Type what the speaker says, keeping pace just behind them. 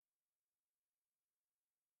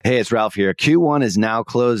Hey, it's Ralph here. Q1 is now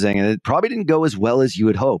closing, and it probably didn't go as well as you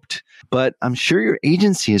had hoped. But I'm sure your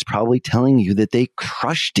agency is probably telling you that they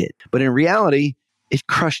crushed it. But in reality, it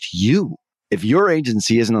crushed you. If your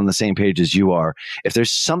agency isn't on the same page as you are, if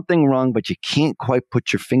there's something wrong, but you can't quite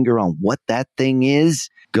put your finger on what that thing is,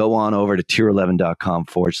 go on over to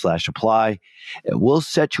tier11.com/apply. And we'll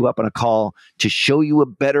set you up on a call to show you a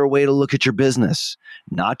better way to look at your business.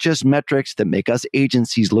 Not just metrics that make us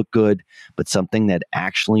agencies look good, but something that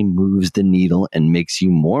actually moves the needle and makes you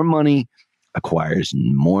more money, acquires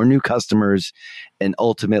more new customers, and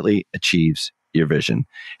ultimately achieves your vision.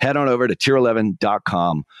 Head on over to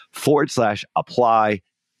tier11.com/apply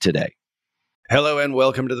today. Hello and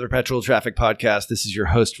welcome to the Perpetual Traffic Podcast. This is your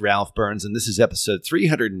host, Ralph Burns, and this is episode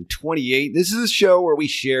 328. This is a show where we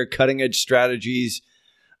share cutting-edge strategies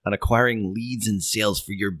on acquiring leads and sales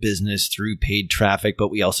for your business through paid traffic, but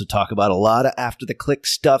we also talk about a lot of after-the-click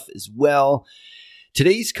stuff as well.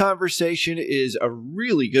 Today's conversation is a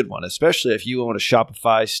really good one, especially if you own a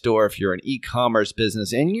Shopify store, if you're an e-commerce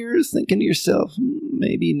business, and you're thinking to yourself,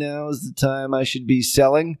 maybe now is the time I should be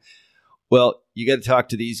selling. Well, you got to talk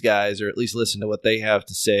to these guys, or at least listen to what they have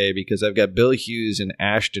to say, because I've got Bill Hughes and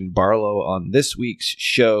Ashton Barlow on this week's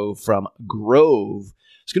show from Grove.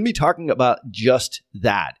 It's going to be talking about just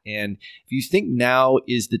that. And if you think now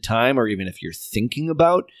is the time, or even if you're thinking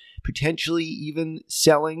about potentially even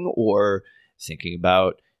selling or thinking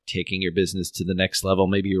about taking your business to the next level,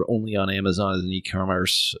 maybe you're only on Amazon as an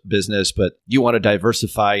e-commerce business, but you want to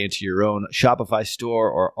diversify into your own Shopify store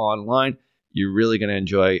or online, you're really going to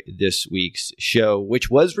enjoy this week's show,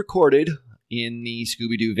 which was recorded in the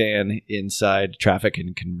Scooby-Doo van inside Traffic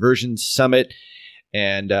and Conversion Summit.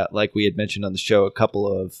 And like we had mentioned on the show a couple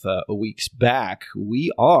of weeks back,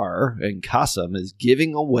 we are, and Kasam is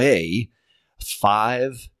giving away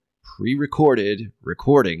 5 pre-recorded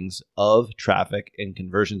recordings of Traffic and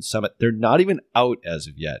Conversion Summit. They're not even out as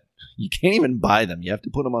of yet. You can't even buy them. You have to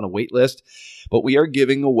put them on a wait list. But we are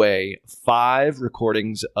giving away 5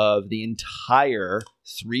 recordings of the entire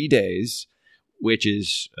 3 days, which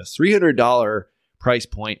is a $300 price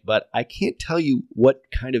point. But I can't tell you what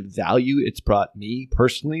kind of value it's brought me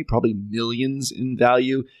personally, probably millions in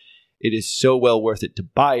value. It is so well worth it to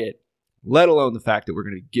buy it, let alone the fact that we're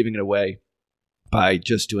going to be giving it away by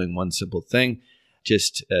just doing one simple thing.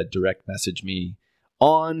 Just direct message me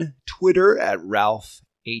on Twitter at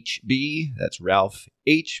RalphHB. That's Ralph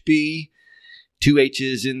HB. 2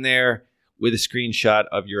 H's in there with a screenshot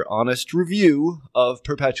of your honest review of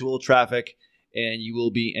Perpetual Traffic, and you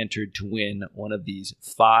will be entered to win one of these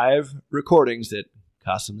 5 recordings that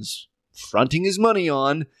Kasim's fronting his money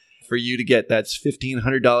on for you to get. That's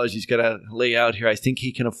 $1,500 he's got to lay out here. I think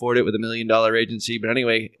he can afford it with $1 million agency. But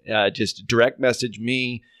anyway, just direct message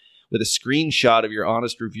me with a screenshot of your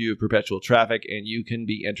honest review of Perpetual Traffic, and you can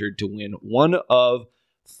be entered to win one of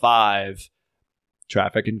 5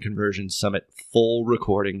 Traffic and Conversion Summit full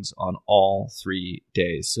recordings on all 3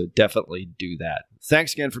 days. So definitely do that.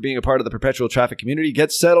 Thanks again for being a part of the Perpetual Traffic community.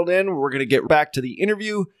 Get settled in. We're going to get back to the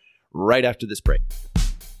interview right after this break.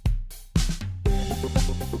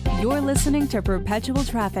 You're listening to Perpetual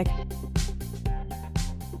Traffic.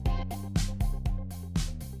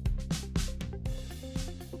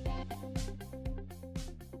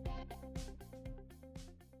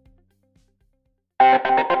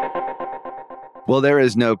 Well, there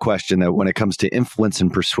is no question that when it comes to influence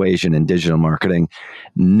and persuasion in digital marketing,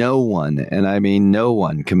 no one, and I mean no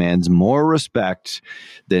one, commands more respect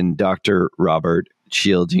than Dr. Robert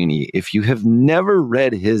Cialdini. If you have never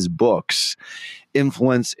read his books,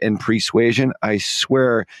 Influence and Persuasion, I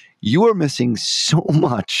swear you are missing so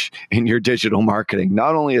much in your digital marketing,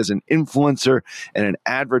 not only as an influencer and an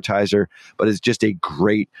advertiser, but as just a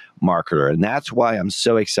great marketer. And that's why I'm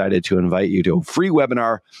so excited to invite you to a free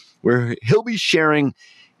webinar where he'll be sharing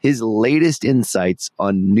his latest insights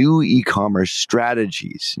on new e-commerce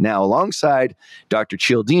strategies. Now, alongside Dr.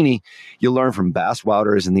 Cialdini, you'll learn from Bass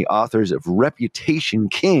Wouters and the authors of Reputation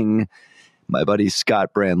King, my buddies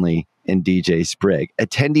Scott Branley and DJ Sprigg.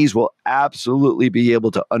 Attendees will absolutely be able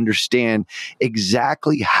to understand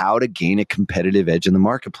exactly how to gain a competitive edge in the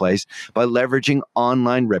marketplace by leveraging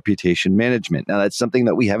online reputation management. Now, that's something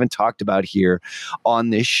that we haven't talked about here on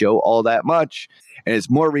this show all that much. And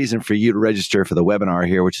it's more reason for you to register for the webinar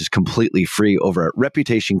here, which is completely free over at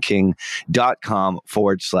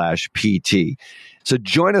reputationking.com/PT. So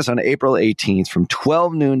join us on April 18th from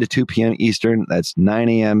 12 noon to 2 p.m. Eastern. That's 9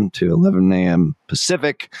 a.m. to 11 a.m.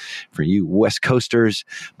 Pacific for you West Coasters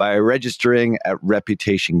by registering at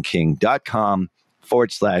reputationking.com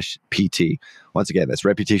reputationking.com/PT. Once again, that's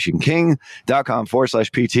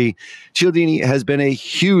reputationking.com/PT. Cialdini has been a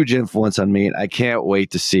huge influence on me, and I can't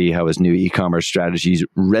wait to see how his new e-commerce strategies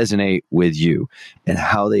resonate with you and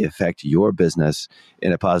how they affect your business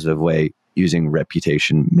in a positive way using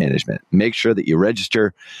reputation management. Make sure that you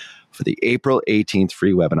register for the April 18th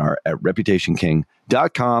free webinar at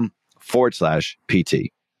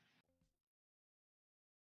reputationking.com/PT.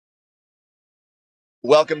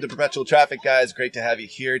 Welcome to Perpetual Traffic, guys. Great to have you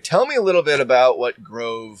here. Tell me a little bit about what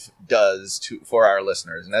Grove does for our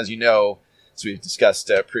listeners. And as you know, as we've discussed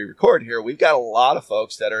pre-record here, we've got a lot of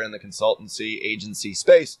folks that are in the consultancy agency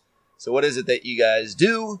space. So what is it that you guys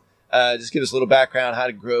do? Just give us a little background. How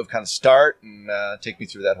did Grove kind of start? And take me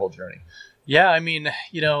through that whole journey. Yeah, I mean,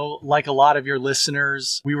 like a lot of your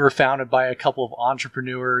listeners, we were founded by a couple of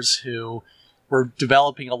entrepreneurs who were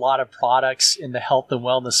developing a lot of products in the health and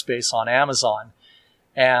wellness space on Amazon.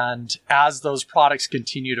 And as those products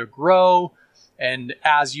continue to grow, and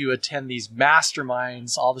as you attend these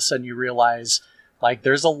masterminds, all of a sudden you realize like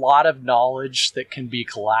there's a lot of knowledge that can be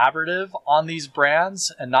collaborative on these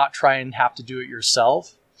brands and not try and have to do it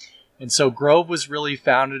yourself. And so Grove was really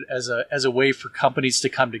founded as a way for companies to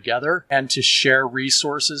come together and to share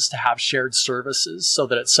resources, to have shared services, so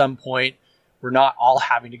that at some point we're not all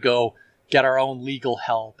having to go get our own legal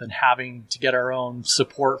help and having to get our own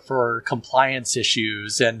support for compliance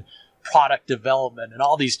issues and product development and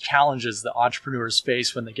all these challenges that entrepreneurs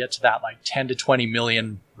face when they get to that like 10 to 20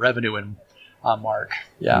 million revenue mark.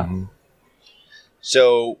 Yeah. Mm-hmm.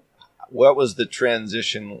 So what was the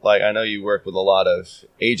transition like? I know you work with a lot of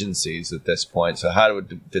agencies at this point. So how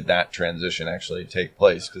did that transition actually take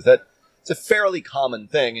place? Because it's a fairly common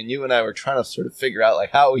thing. And you and I were trying to sort of figure out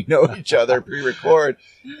like how we know each other pre-record.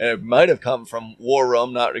 And it might have come from War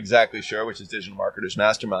Room, not exactly sure, which is Digital Marketers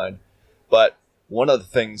Mastermind. But one of the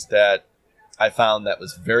things that I found that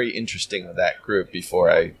was very interesting with that group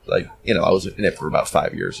before I was in it for about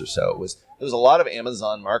 5 years or so, there was a lot of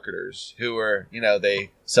Amazon marketers who were,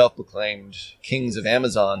 they self-proclaimed kings of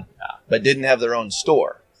Amazon, but didn't have their own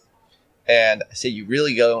store. And I say, you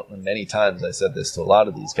really go, and many times I said this to a lot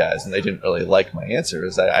of these guys, and they didn't really like my answer,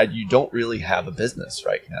 is that you don't really have a business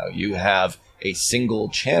right now. You have a single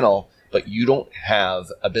channel, but you don't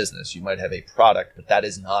have a business. You might have a product, but that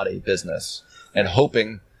is not a business. And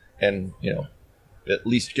hoping, and, at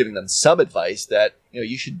least giving them some advice that,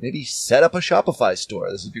 you should maybe set up a Shopify store.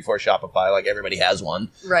 This is before Shopify, like everybody has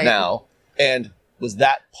one right now. And was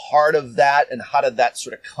that part of that? And how did that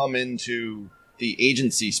sort of come into the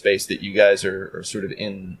agency space that you guys are sort of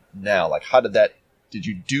in now? Like, did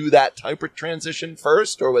you do that type of transition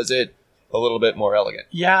first, or was it a little bit more elegant?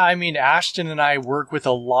 Yeah, I mean, Ashton and I work with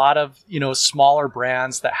a lot of, smaller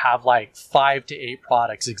brands that have like 5 to 8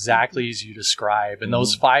 products exactly as you describe. And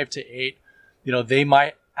those 5 to 8, they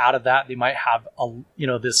might have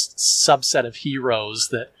this subset of heroes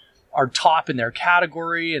that are top in their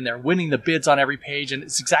category and they're winning the bids on every page. And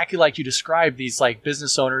it's exactly like you described, these like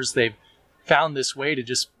business owners, they've found this way to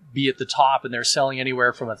just be at the top, and they're selling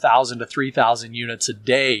anywhere from 1,000 to 3,000 units a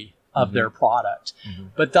day of their product.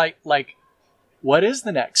 But like, what is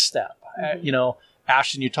the next step?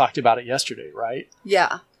 Ashton, you talked about it yesterday, right?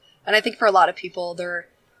 Yeah. And I think for a lot of people, they're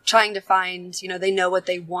trying to find, they know what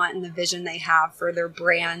they want and the vision they have for their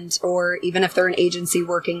brand, or even if they're an agency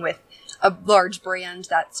working with a large brand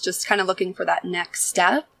that's just kind of looking for that next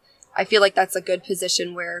step. I feel like that's a good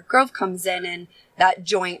position where Grove comes in and that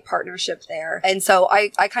joint partnership there. And so I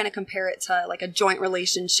kind of compare it to like a joint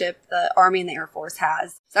relationship the Army and the Air Force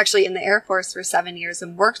has. It's actually in the Air Force for 7 years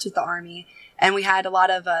and worked with the Army. And we had a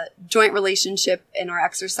lot of joint relationship in our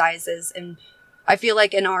exercises. And I feel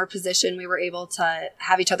like in our position, we were able to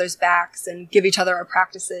have each other's backs and give each other our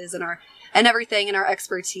practices and everything and our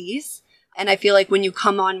expertise. And I feel like when you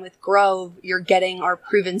come on with Grove, you're getting our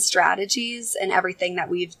proven strategies and everything that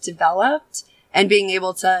we've developed, and being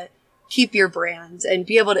able to keep your brand and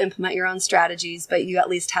be able to implement your own strategies, but you at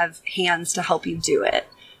least have hands to help you do it.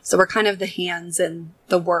 So we're kind of the hands and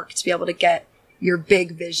the work to be able to get your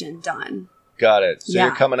big vision done. Got it. So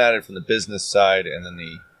you're coming at it from the business side and then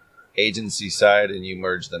the agency side, and you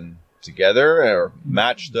merge them together or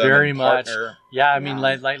match them. Very much. Partner. Yeah. I mean,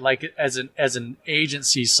 like as an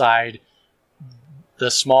agency side, the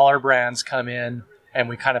smaller brands come in and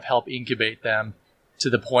we kind of help incubate them to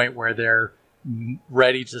the point where they're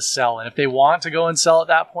ready to sell. And if they want to go and sell at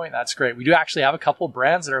that point, that's great. We do actually have a couple of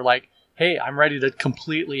brands that are like, hey, I'm ready to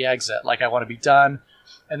completely exit. Like, I want to be done.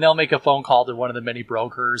 And they'll make a phone call to one of the many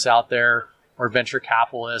brokers out there or venture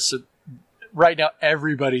capitalists. Right now,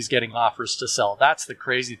 everybody's getting offers to sell. That's the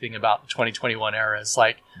crazy thing about the 2021 era. It's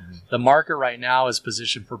like, the market right now is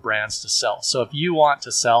positioned for brands to sell. So if you want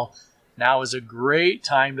to sell, now is a great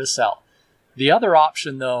time to sell. The other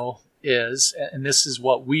option, though, is, and this is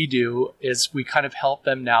what we do, is we kind of help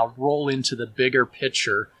them now roll into the bigger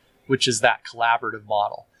picture, which is that collaborative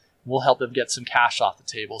model. We'll help them get some cash off the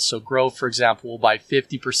table. So Grove, for example, will buy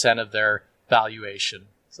 50% of their valuation.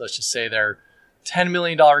 So let's just say they're a $10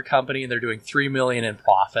 million company and they're doing $3 million in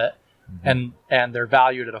profit, and they're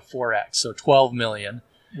valued at a 4x, so $12 million.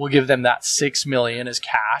 We'll give them that $6 million as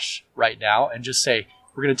cash right now and just say,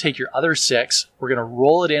 we're going to take your other 6, we're going to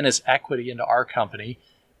roll it in as equity into our company.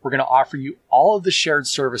 We're going to offer you all of the shared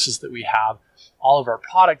services that we have, all of our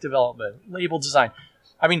product development, label design.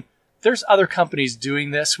 I mean, there's other companies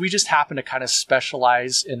doing this. We just happen to kind of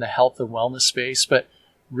specialize in the health and wellness space, but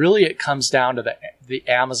really it comes down to the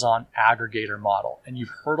Amazon aggregator model. And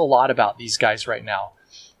you've heard a lot about these guys right now.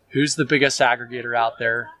 Who's the biggest aggregator out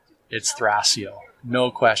there? It's Thrasio.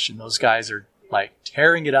 No question. Those guys are like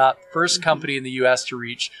tearing it up. First company in the US to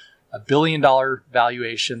reach $1 billion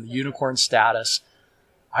valuation, the unicorn status.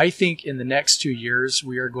 I think in the next 2 years,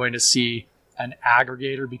 we are going to see an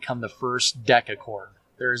aggregator become the first decacorn.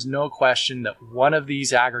 There is no question that one of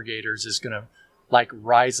these aggregators is going to like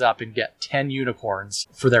rise up and get 10 unicorns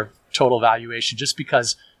for their total valuation, just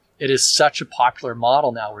because it is such a popular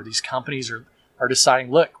model now where these companies are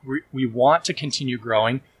deciding, look, we want to continue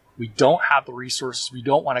growing. We don't have the resources. We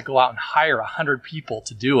don't want to go out and hire 100 people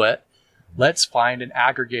to do it. Let's find an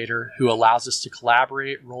aggregator who allows us to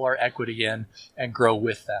collaborate, roll our equity in, and grow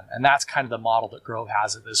with them. And that's kind of the model that Grove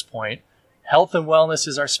has at this point. Health and wellness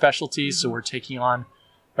is our specialty, so we're taking on,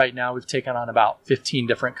 right now we've taken on about 15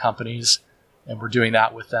 different companies, and we're doing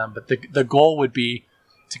that with them. But the goal would be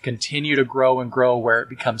to continue to grow and grow where it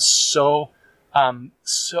becomes so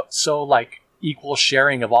like equal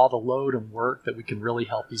sharing of all the load and work that we can really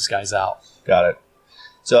help these guys out. Got it.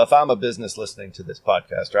 So if I'm a business listening to this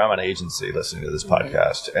podcast, or I'm an agency listening to this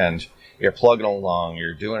podcast, and you're plugging along,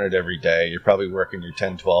 you're doing it every day, you're probably working your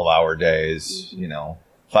 10, 12-hour days,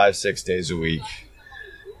 5-6 days a week,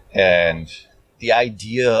 and the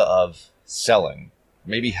idea of selling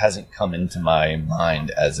maybe hasn't come into my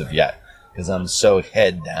mind as of yet because I'm so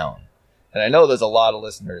head down. And I know there's a lot of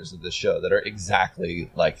listeners of this show that are exactly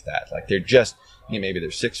like that. Like they're just, maybe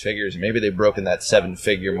they're 6 figures, maybe they've broken that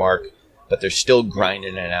 7-figure mark, but they're still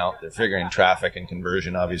grinding it out. They're figuring traffic and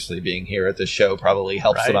conversion. Obviously, being here at the show probably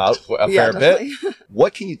helps them out a fair bit.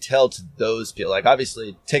 What can you tell to those people? Like,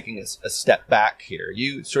 obviously, taking a step back here,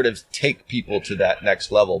 you sort of take people to that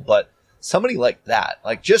next level. But somebody like that,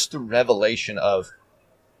 like just the revelation of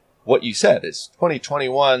what you said, it's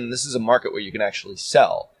 2021. This is a market where you can actually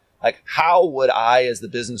sell. Like, how would I, as the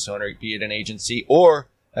business owner, be it an agency or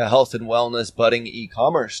a health and wellness budding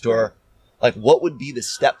e-commerce store, like, what would be the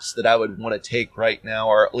steps that I would want to take right now,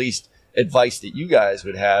 or at least advice that you guys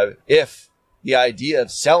would have if the idea of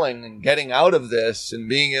selling and getting out of this and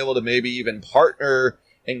being able to maybe even partner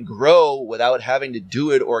and grow without having to do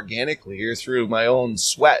it organically or through my own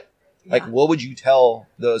sweat? Yeah. Like, what would you tell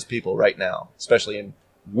those people right now, especially in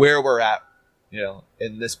where we're at,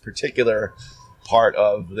 in this particular part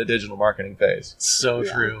of the digital marketing phase? So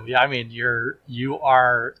true. Yeah, I mean, you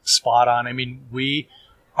are spot on. I mean, we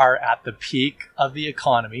are at the peak of the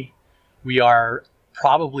economy. We are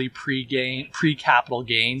probably pre-capital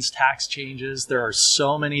gains tax changes. There are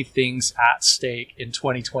so many things at stake in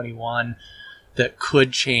 2021 that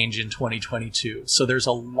could change in 2022. So there's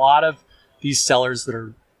a lot of these sellers that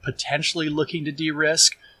are potentially looking to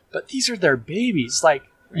de-risk, but these are their babies. Like,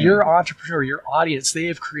 your entrepreneur, your audience, they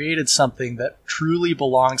have created something that truly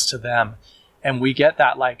belongs to them. And we get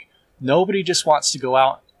that, like, nobody just wants to go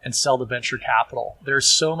out and sell the venture capital. There's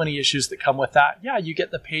so many issues that come with that. Yeah, you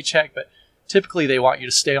get the paycheck, but typically they want you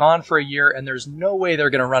to stay on for a year, and there's no way they're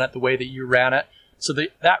going to run it the way that you ran it. So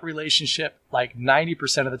that relationship, like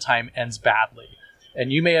 90% of the time, ends badly.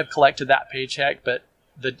 And you may have collected that paycheck, but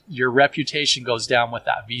your reputation goes down with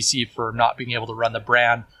that VC for not being able to run the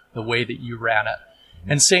brand the way that you ran it.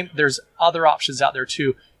 And there's other options out there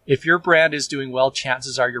too. If your brand is doing well,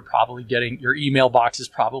 chances are you're probably getting, your email box is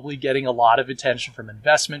probably getting a lot of attention from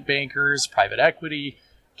investment bankers, private equity,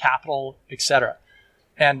 capital, etc.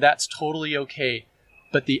 And that's totally okay.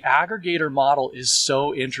 But the aggregator model is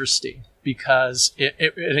so interesting because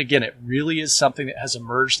and again, it really is something that has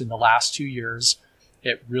emerged in the last 2 years.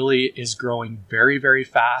 It really is growing very, very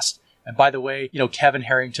fast. And by the way, Kevin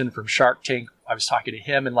Harrington from Shark Tank, I was talking to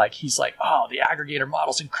him and he's like, oh, the aggregator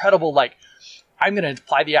model is incredible. Like, I'm going to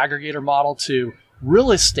apply the aggregator model to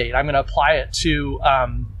real estate. I'm going to apply it to,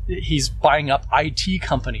 he's buying up IT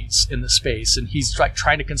companies in the space, and he's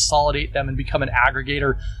trying to consolidate them and become an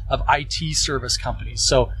aggregator of IT service companies.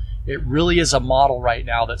 So it really is a model right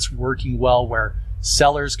now that's working well, where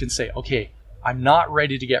sellers can say, okay, I'm not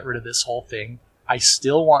ready to get rid of this whole thing. I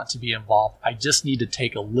still want to be involved. I just need to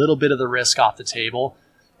take a little bit of the risk off the table.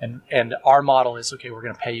 And our model is, okay, we're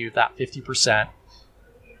going to pay you that 50%.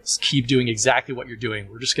 Just keep doing exactly what you're doing.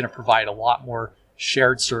 We're just going to provide a lot more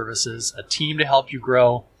shared services, a team to help you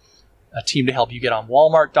grow, a team to help you get on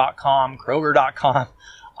Walmart.com, Kroger.com,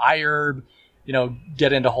 iHerb,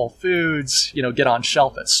 get into Whole Foods, get on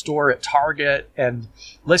shelf at store, at Target, and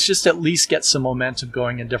let's just at least get some momentum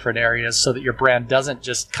going in different areas so that your brand doesn't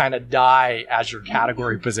just kind of die as your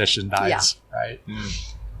category position dies, right?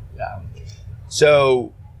 Yeah.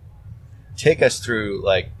 So take us through,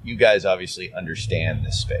 you guys obviously understand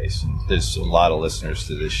this space, and there's a lot of listeners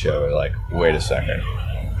to this show are like, wait a second.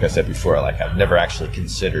 Like I said before, I've never actually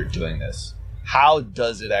considered doing this. How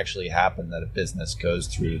does it actually happen that a business goes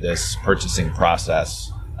through this purchasing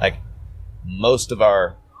process? Most of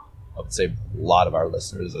I would say a lot of our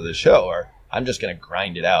listeners of the show are, I'm just going to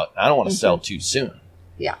grind it out. I don't want to sell too soon.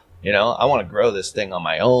 Yeah. I want to grow this thing on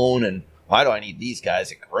my own, and why do I need these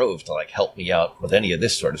guys at Grove to help me out with any of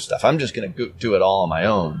this sort of stuff? I'm just going to do it all on my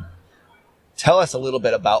own. Tell us a little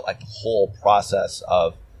bit about the whole process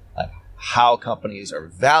of how companies are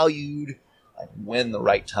valued, when the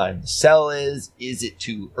right time to sell is it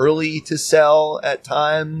too early to sell at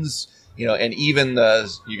times, and even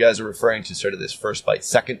you guys are referring to sort of this first bite,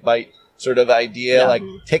 second bite sort of idea.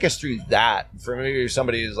 Take us through that. For maybe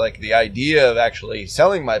somebody who's the idea of actually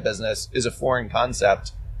selling my business is a foreign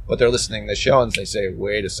concept, but they're listening to the show and they say,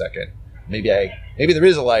 wait a second, maybe there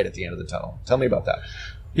is a light at the end of the tunnel. Tell me about that.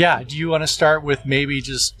 Yeah. Do you want to start with maybe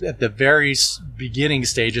just at the very beginning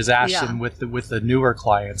stages, Ashton, with the newer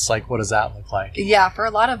clients? What does that look like? Yeah, for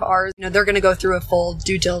a lot of ours, they're going to go through a full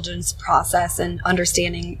due diligence process and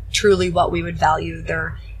understanding truly what we would value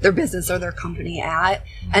their business or their company at.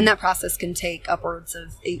 And that process can take upwards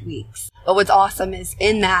of 8 weeks. But what's awesome is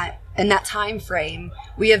in that time frame,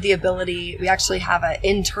 we have the ability, we actually have an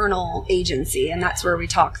internal agency, and that's where we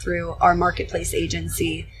talk through our marketplace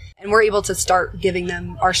agency. And we're able to start giving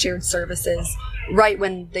them our shared services right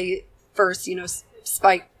when they first,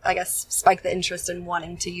 spike the interest in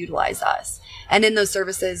wanting to utilize us. And in those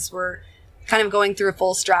services, we're kind of going through a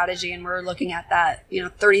full strategy, and we're looking at that,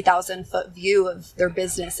 30,000 foot view of their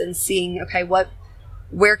business and seeing, okay,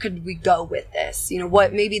 where could we go with this?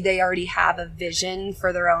 What maybe they already have a vision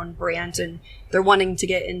for their own brand and they're wanting to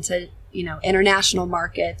get into, international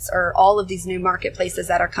markets or all of these new marketplaces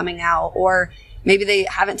that are coming out, or maybe they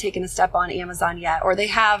haven't taken a step on Amazon yet, or they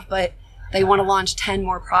have, but they want to launch 10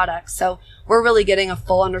 more products. So we're really getting a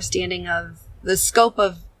full understanding of the scope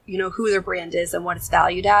of, who their brand is and what it's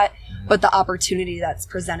valued at, but the opportunity that's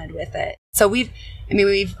presented with it. So we've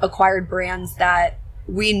acquired brands that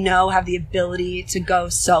we know have the ability to go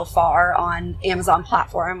so far on Amazon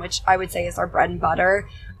platform, which I would say is our bread and butter,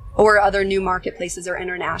 or other new marketplaces or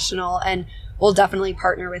international. And we'll definitely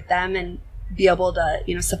partner with them and be able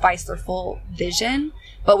to, suffice their full vision.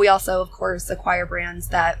 But we also, of course, acquire brands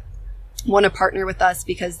that want to partner with us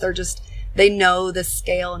because they know the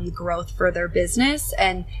scale and the growth for their business,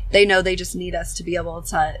 and they know they just need us to be able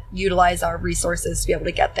to utilize our resources to be able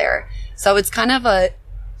to get there. So it's kind of a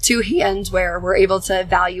two-hand where we're able to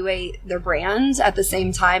evaluate their brand at the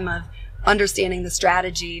same time of understanding the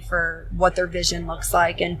strategy for what their vision looks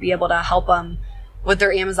like and be able to help them with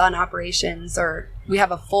their Amazon operations, or we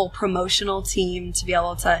have a full promotional team to be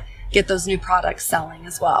able to get those new products selling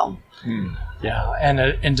as well. Yeah.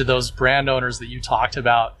 And to those brand owners that you talked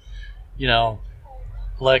about,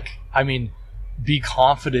 be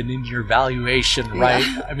confident in your valuation, right?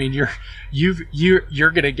 Yeah.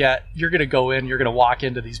 You're going to go in, you're going to walk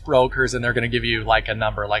into these brokers and they're going to give you a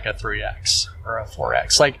number, like a 3X or a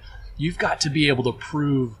 4X. You've got to be able to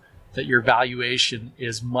prove that your valuation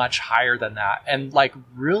is much higher than that, and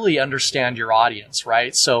really understand your audience,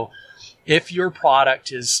 right? So if your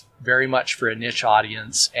product is very much for a niche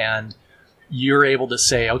audience and you're able to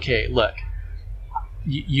say, okay, look,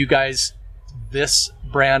 you guys, this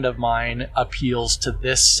brand of mine appeals to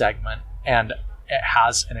this segment and it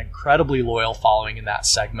has an incredibly loyal following in that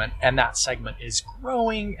segment, and that segment is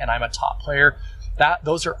growing and I'm a top player.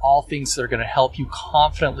 Those are all things that are going to help you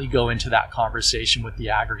confidently go into that conversation with the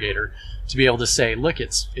aggregator to be able to say, look,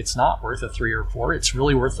 it's not worth a 3 or 4, it's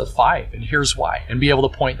really worth a 5, and here's why, and be able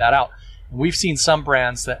to point that out. And we've seen some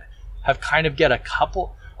brands that have kind of get a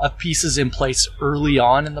couple of pieces in place early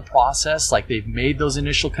on in the process, they've made those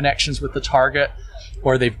initial connections with the target,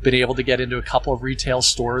 or they've been able to get into a couple of retail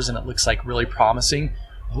stores and it looks really promising.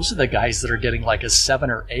 Those are the guys that are getting a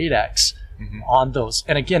 7 or 8X on those.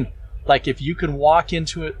 And again, if you can walk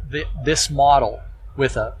into this model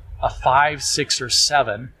with a a 5, 6, or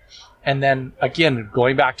 7. And then again,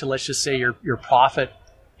 going back to, let's just say your profit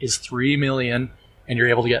is 3 million and you're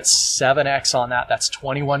able to get 7x on that. That's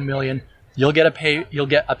 21 million. You'll get a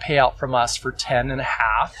payout from us for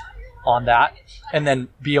 10.5 on that, and then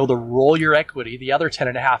be able to roll your equity, the other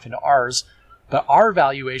 10.5, into ours. But our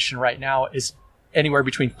valuation right now is anywhere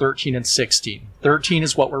between 13 and 16. 13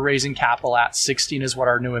 is what we're raising capital at. 16 is what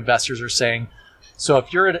our new investors are saying. So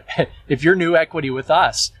if your new equity with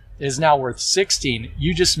us is now worth 16,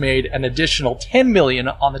 you just made an additional 10 million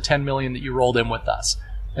on the 10 million that you rolled in with us.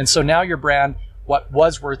 And so now your brand, what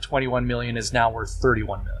was worth 21 million, is now worth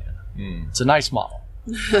 31 million. It's a nice model.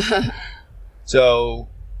 So,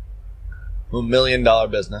 $1 million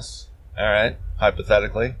business, all right,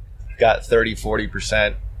 hypothetically, got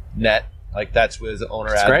 30-40% net, like that's with owner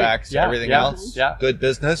That's ad great. backs, Yeah, everything yeah, else, yeah. good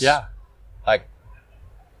business. Yeah. Like,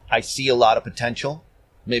 I see a lot of potential.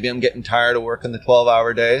 Maybe I'm getting tired of working the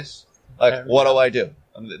 12-hour days. Like, what do I do?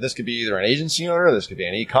 This could be either an agency owner, this could be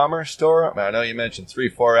an e-commerce store. I know you mentioned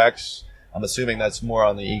 3-4x. I'm assuming that's more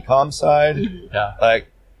on the e-com side. Yeah. Like,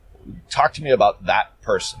 talk to me about that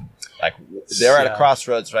person. Like, they're at a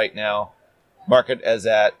crossroads right now. Market is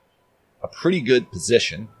at a pretty good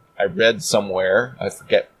position. I read somewhere, I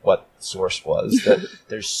forget what the source was, that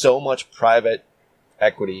there's so much private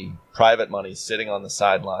equity, private money sitting on the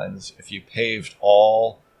sidelines. If you paved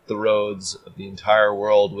all the roads of the entire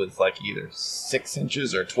world with like either 6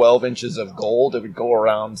 inches or 12 inches of gold, it would go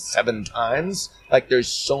around 7 times. Like, there's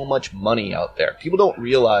so much money out there. People don't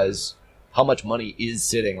realize how much money is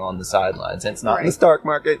sitting on the sidelines. And it's not in the stock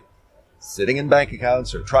market, sitting in bank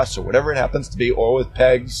accounts or trusts or whatever it happens to be, or with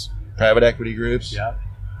PEGs, private equity groups. Yeah.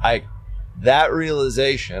 That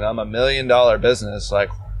realization, I'm $1 million business, like,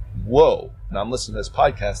 whoa. And I'm listening to this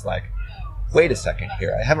podcast like, wait a second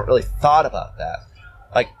here. I haven't really thought about that.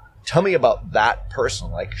 Like, tell me about that person.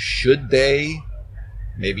 Like, should they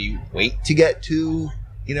maybe wait to get to,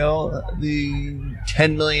 the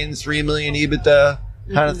 10 million, 3 million EBITDA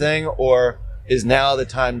kind of thing? Or is now the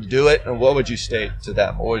time to do it? And what would you state to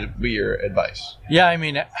them? What would be your advice? Yeah, I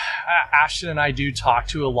mean, Ashton and I do talk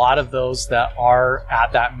to a lot of those that are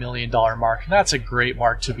at that $1 million mark, and that's a great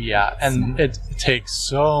mark to be at. And it takes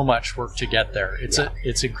so much work to get there.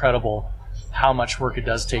 It's incredible how much work it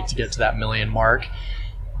does take to get to that $1 million mark.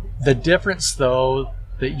 The difference, though,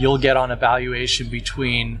 that you'll get on a valuation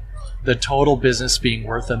between the total business being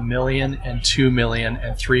worth $1 million and $2 million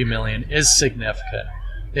and $3 million is significant.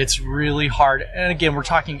 It's really hard. And again, we're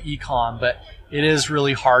talking e-com, but it is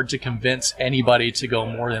really hard to convince anybody to go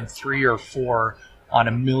more than 3 or 4 on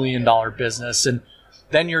 $1 million business. And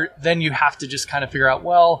then you have to just kind of figure out,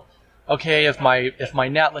 well, okay, if my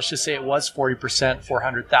net, let's just say it was 40%,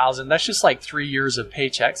 400,000, that's just like 3 years of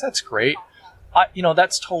paychecks. That's great.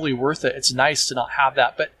 That's totally worth it. It's nice to not have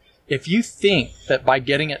that. But if you think that by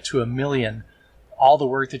getting it to $1 million, all the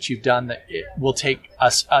work that you've done, that it will take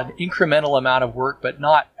us an incremental amount of work, but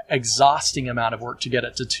not exhausting amount of work to get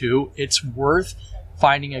it to 2, it's worth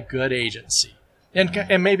finding a good agency.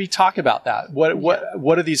 And maybe talk about that.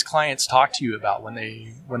 What do these clients talk to you about when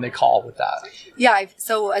they call with that? Yeah.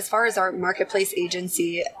 So as far as our marketplace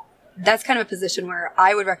agency, that's kind of a position where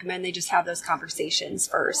I would recommend they just have those conversations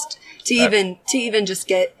first to even just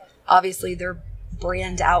get, obviously, their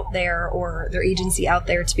brand out there or their agency out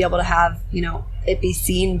there, to be able to have, it be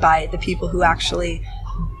seen by the people who actually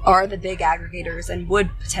are the big aggregators and would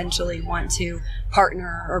potentially want to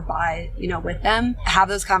partner or buy, with them. Have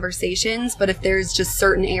those conversations. But if there's just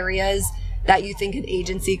certain areas that you think an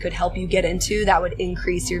agency could help you get into that would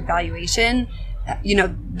increase your valuation,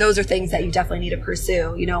 those are things that you definitely need to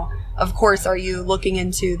pursue. Of course, are you looking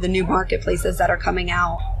into the new marketplaces that are coming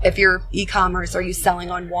out? If you're e-commerce, are you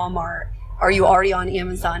selling on Walmart? Are you already on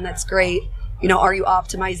Amazon? That's great. Are you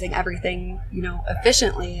optimizing everything,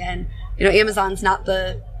 efficiently? And, Amazon's not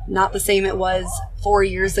the same it was 4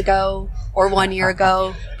 years ago or 1 year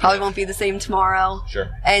ago. Probably won't be the same tomorrow. Sure.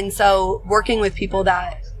 And so working with people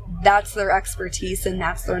that's their expertise and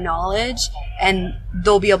that's their knowledge, and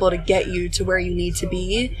they'll be able to get you to where you need to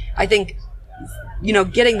be. I think,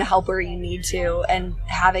 getting the help where you need to and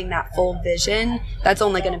having that full vision, that's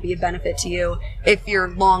only going to be a benefit to you if your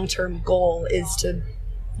long-term goal is to,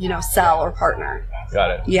 sell or partner.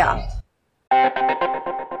 Got it. Yeah.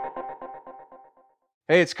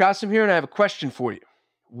 Hey, it's Qasim here, and I have a question for you.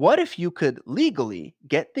 What if you could legally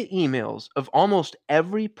get the emails of almost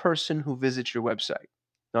every person who visits your website?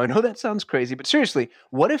 Now, I know that sounds crazy, but seriously,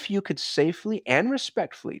 what if you could safely and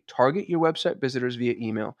respectfully target your website visitors via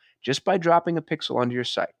email just by dropping a pixel onto your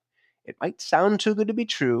site? It might sound too good to be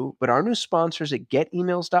true, but our new sponsors at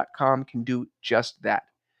GetEmails.com can do just that.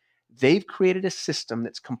 They've created a system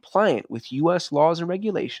that's compliant with US laws and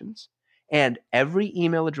regulations, and every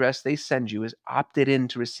email address they send you is opted in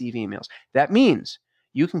to receive emails. That means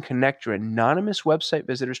you can connect your anonymous website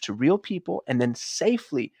visitors to real people and then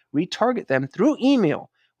safely retarget them through email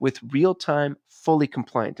with real-time, fully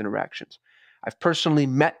compliant interactions. I've personally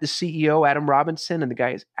met the CEO, Adam Robinson, and the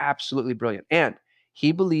guy is absolutely brilliant. And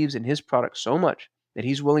he believes in his product so much that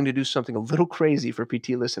he's willing to do something a little crazy for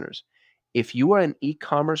PT listeners. If you are an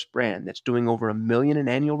e-commerce brand that's doing over $1 million in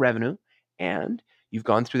annual revenue and you've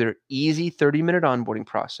gone through their easy 30-minute onboarding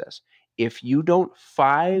process, if you don't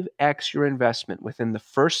 5x your investment within the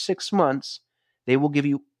first 6 months, they will give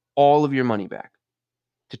you all of your money back.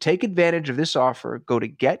 To take advantage of this offer, go to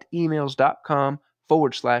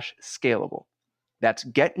getemails.com/scalable. That's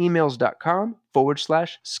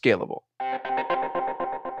getemails.com/scalable.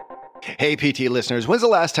 Hey, PT listeners, when's the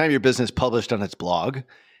last time your business published on its blog?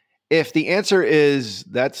 If the answer is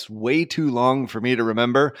that's way too long for me to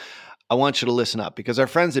remember, I want you to listen up, because our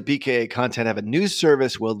friends at BKA Content have a new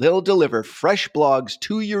service where they'll deliver fresh blogs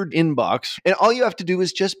to your inbox, and all you have to do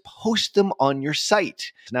is just post them on your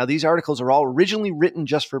site. Now, these articles are all originally written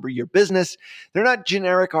just for your business. They're not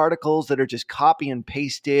generic articles that are just copy and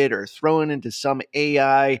pasted or thrown into some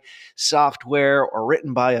AI software or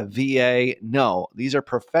written by a VA. No, these are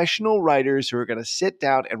professional writers who are going to sit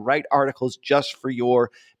down and write articles just for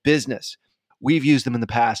your business. We've used them in the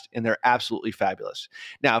past, and they're absolutely fabulous.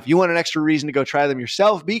 Now, if you want an extra reason to go try them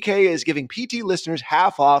yourself, BKA is giving PT listeners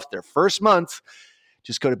half off their first month.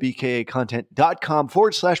 Just go to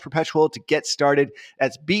bkacontent.com/perpetual to get started.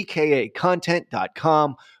 That's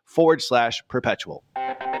bkacontent.com/perpetual.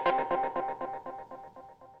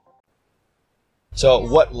 So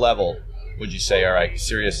what level would you say, all right,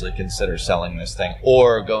 seriously consider selling this thing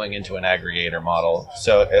or going into an aggregator model?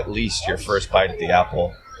 So at least your first bite at the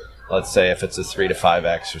apple. Let's say if it's a 3 to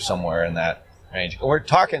 5x or somewhere in that range. We're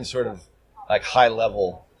talking sort of like high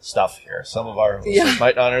level stuff here. Some of our listeners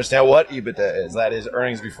might not understand what EBITDA is. That is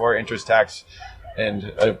earnings before interest, tax,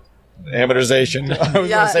 and amortization. I was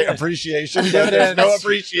going to say appreciation. Dividends, no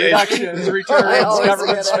appreciation. Reductions, returns,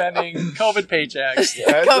 government spending, COVID paychecks.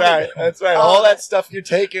 That's right. That's right. All that stuff you're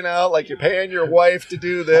taking out, like you're paying your wife to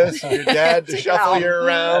do this, your dad to shuffle you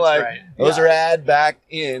around. That's like right. those are add back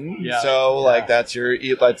in. Yeah. So like that's your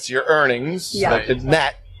earnings. Yeah. Like the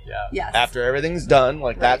net. Yeah. Yes. After everything's done,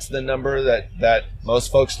 like that's the number that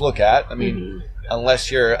most folks look at. I mean, unless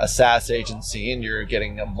you're a SaaS agency and you're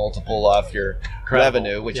getting a multiple off your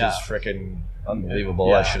revenue, which is freaking unbelievable.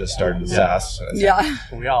 Yeah. I should have started SaaS. Yeah.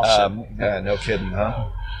 We all should. No kidding, huh?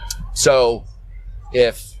 So,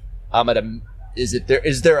 if I'm at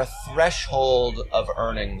is there a threshold of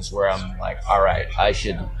earnings where I'm like, all right, I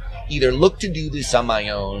should either look to do this on my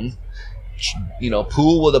own,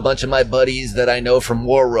 pool with a bunch of my buddies that I know from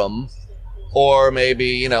War Room, or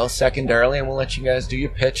maybe, secondarily, and we'll let you guys do your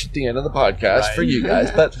pitch at the end of the podcast for you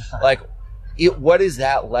guys. But what is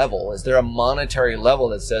that level? Is there a monetary level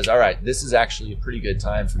that says, all right, this is actually a pretty good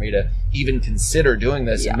time for me to even consider doing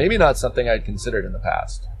this, and maybe not something I'd considered in the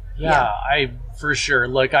past? Yeah, I for sure.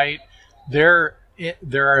 Look, there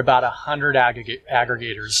are about 100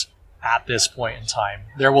 aggregators at this point in time.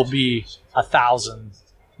 There will be 1,000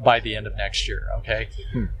 by the end of next year. Okay,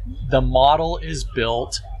 the model is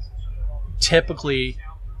built typically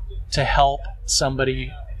to help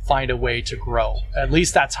somebody find a way to grow. At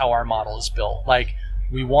least that's how our model is built. Like,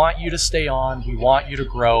 we want you to stay on, we want you to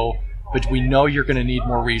grow, but we know you're going to need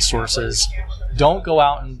more resources. Don't go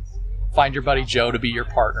out and find your buddy Joe to be your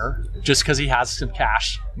partner just because he has some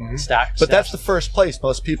cash stacked. But that's the first place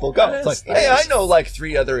most people go. It's like, hey, I know like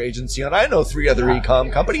 3 other agencies, and I know 3 other e-com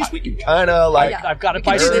companies. We can kind of like... I've got to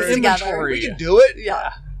buy some inventory. We can do it.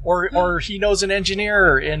 Yeah. Or he knows an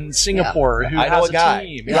engineer in Singapore who I know has a guy.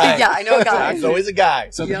 team. Right. Yeah, I know a guy. There's always a guy.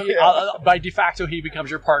 So by de facto, he becomes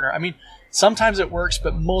your partner. I mean, sometimes it works,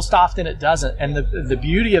 but most often it doesn't. And the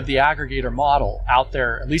beauty of the aggregator model out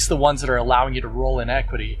there, at least the ones that are allowing you to roll in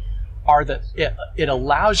equity, are that it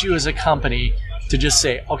allows you as a company to just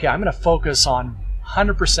say, okay, I'm going to focus on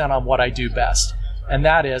 100% on what I do best. And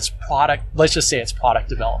that is product. Let's just say it's product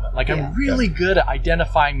development. Like, I'm really good at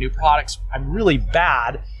identifying new products. I'm really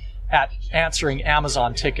bad at answering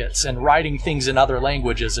Amazon tickets and writing things in other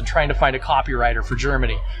languages and trying to find a copywriter for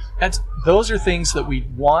Germany. Those are things that we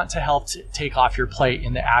want to help take off your plate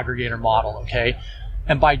in the aggregator model, okay?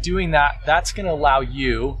 And by doing that, that's going to allow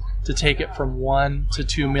you to take it from 1 to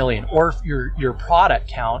 2 million, or your product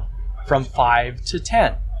count from 5 to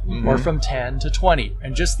 10, or from 10 to 20.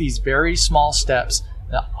 And just these very small steps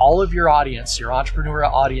that all of your audience, your entrepreneur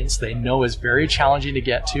audience, they know is very challenging to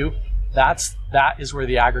get to. that is where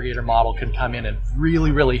the aggregator model can come in and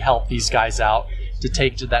really, really help these guys out to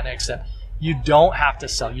take to that next step. You don't have to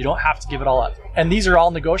sell. You don't have to give it all up. And these are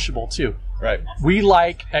all negotiable too. Right.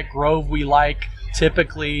 At Grove, we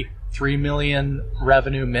typically 3 million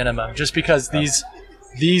revenue minimum, just because these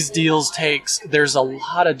deals there's a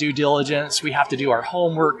lot of due diligence. We have to do our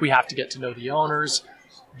homework. We have to get to know the owners,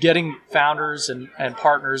 getting founders and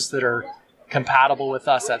partners that are compatible with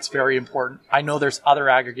us. That's very important. I know there's other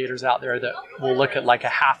aggregators out there that will look at like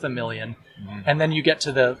 $500,000. And then you get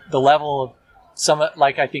to the level of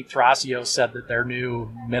like I think Thrasio said that their new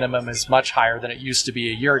minimum is much higher than it used to be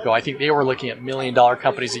a year ago. I think they were looking at $1 million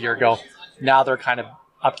companies a year ago. Now they're kind of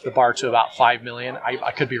up to the bar to about 5 million.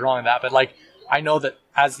 I could be wrong on that, but like I know that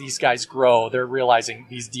as these guys grow, they're realizing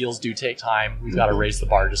these deals do take time. We've got to raise the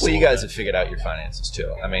bar just a little bit. Well, you guys have figured out your finances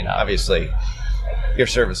too. I mean, obviously, your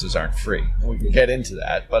services aren't free. We can get into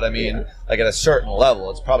that, but I mean, like at a certain level,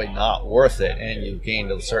 it's probably not worth it, and you've gained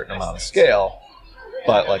a certain amount of scale.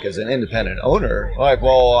 But like as an independent owner, like,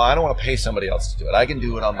 well, I don't want to pay somebody else to do it. I can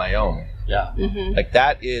do it on my own. Yeah. Like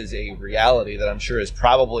that is a reality that I'm sure is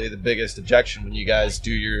probably the biggest objection when you guys do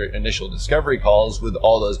your initial discovery calls with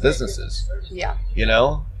all those businesses. Yeah. You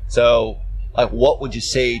know? So like what would you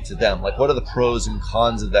say to them? Like what are the pros and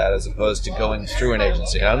cons of that as opposed to going through an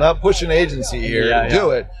agency? And I'm not pushing agency here to do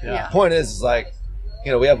it. Yeah. The point is like,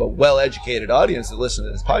 you know, we have a well-educated audience that listen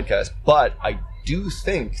to this podcast, but I do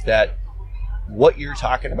think that what you're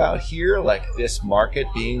talking about here, like this market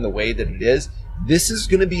being the way that it is, this is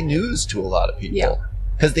going to be news to a lot of people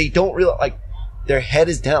because they don't realize, like, their head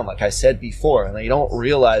is down, like I said before, and they don't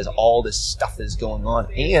realize all this stuff is going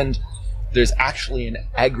on. And there's actually an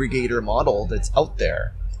aggregator model that's out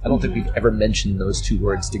there. I don't think we've ever mentioned those two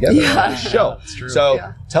words together on the show. That's true.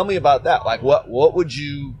 So tell me about that. Like, what would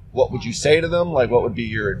you say to them? Like, what would be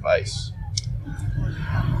your advice?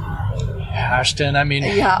 Ashton, I mean,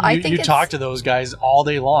 I think you talk to those guys all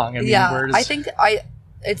day long. I mean, I think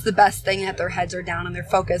it's the best thing that their heads are down and they're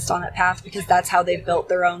focused on that path because that's how they've built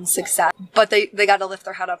their own success. But they got to lift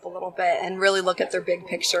their head up a little bit and really look at their big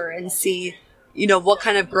picture and see, you know, what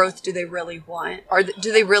kind of growth do they really want? Or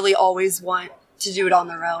do they really always want to do it on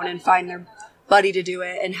their own and find their buddy to do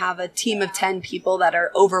it and have a team of 10 people that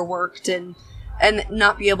are overworked and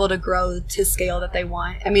not be able to grow to scale that they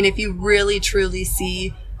want? I mean, if you really truly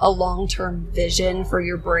see a long-term vision for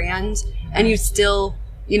your brand and you still,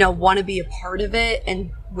 you know, want to be a part of it and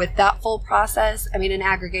with that full process, I mean, an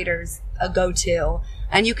aggregator's a go-to.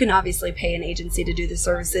 And you can obviously pay an agency to do the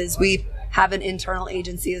services. We have an internal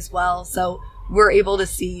agency as well. So we're able to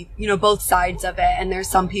see, you know, both sides of it. And there's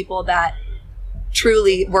some people that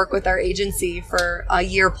truly work with our agency for a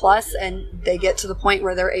year plus and they get to the point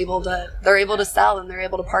where they're able to sell and they're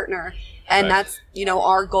able to partner. And that's, you know,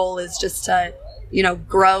 our goal is just to, you know,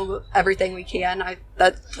 grow everything we can.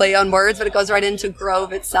 That play on words, but it goes right into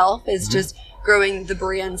Grove itself is just growing the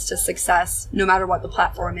brands to success no matter what the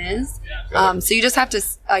platform is. So you just have to,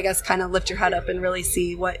 I guess, kind of lift your head up and really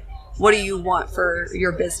see what do you want for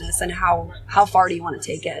your business and how far do you want to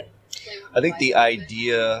take it? I think the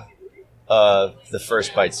idea of the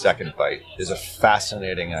first bite, second bite is a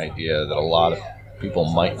fascinating idea that a lot of people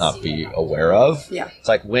might not be aware of. Yeah. It's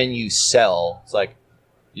like when you sell, it's like,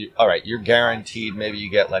 all right, you're guaranteed, maybe you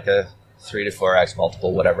get like a 3 to 4x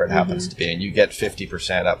multiple, whatever it happens to be, and you get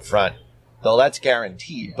 50% up front. Though that's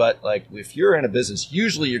guaranteed, but like if you're in a business,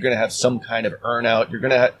 usually you're going to have some kind of earn out. You're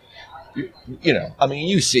going to have, you know, I mean,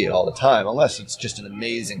 you see it all the time, unless it's just an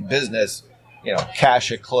amazing business, you know,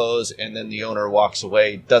 cash at close and then the owner walks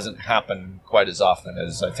away doesn't happen quite as often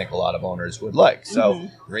as I think a lot of owners would like. So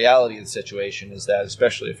the reality of the situation is that,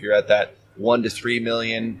 especially if you're at that 1 to 3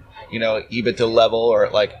 million, you know, EBITDA level, or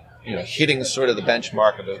like, you know, hitting sort of the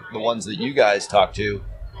benchmark of the ones that you guys talk to,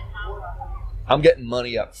 I'm getting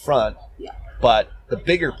money up front, but the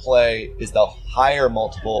bigger play is the higher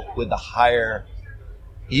multiple with the higher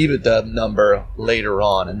EBITDA number later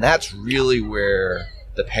on. And that's really where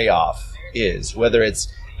the payoff is, whether it's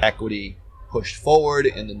equity pushed forward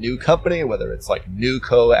in the new company, whether it's like new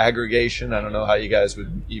co-aggregation, I don't know how you guys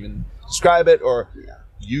would even describe it, or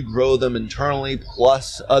you grow them internally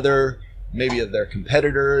plus other, maybe of their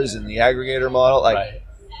competitors in the aggregator model. Like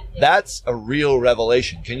that's a real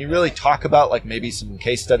revelation. Can you really talk about like maybe some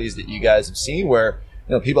case studies that you guys have seen where,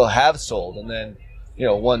 you know, people have sold and then, you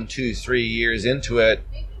know, 1, 2, 3 years into it,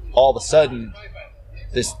 all of a sudden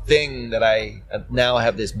this thing that I now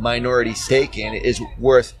have this minority stake in is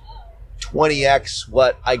worth 20x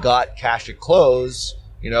what I got cash at close,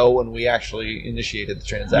 you know, when we actually initiated the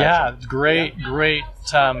transaction. Yeah, great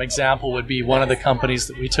example would be one of the companies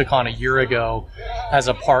that we took on a year ago as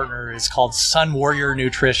a partner is called Sun Warrior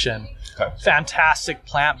Nutrition. fantastic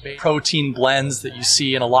plant-based protein blends that you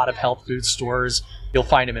see in a lot of health food stores. You'll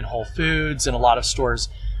find them in Whole Foods and a lot of stores.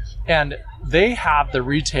 And they have the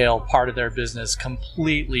retail part of their business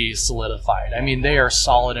completely solidified. I mean, they are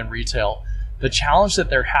solid in retail. The challenge that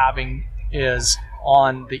they're having is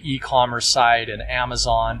on the e-commerce side and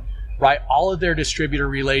Amazon, right? All of their distributor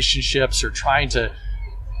relationships are trying to,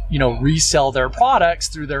 resell their products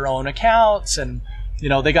through their own accounts. And,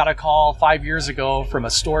 they got a call 5 years ago from a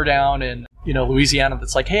store down in, Louisiana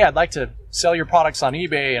that's like, hey, I'd like to sell your products on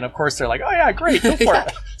eBay. And of course they're like, oh yeah, great, go for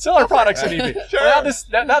it. Sell our products on eBay. Sure.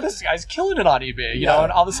 Well, now this guy's killing it on eBay,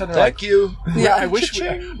 and all of a sudden they're like, you. Yeah. I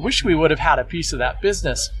wish we would have had a piece of that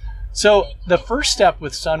business. So the first step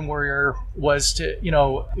with Sun Warrior was to,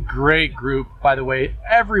 great group, by the way,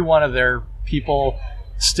 every one of their people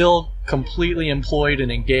still completely employed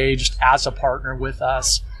and engaged as a partner with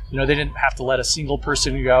us. They didn't have to let a single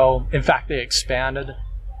person go. In fact, they expanded.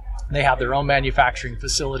 They have their own manufacturing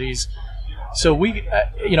facilities. So we,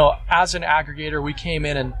 as an aggregator, we came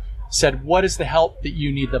in and said, what is the help that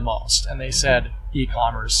you need the most? And they said,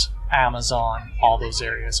 e-commerce, Amazon, all those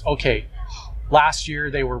areas. Okay. Last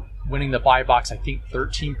year, they were winning the buy box, I think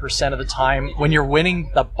 13% of the time. When you're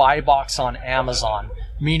winning the buy box on Amazon,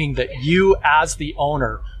 meaning that you as the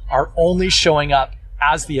owner are only showing up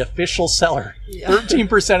as the official seller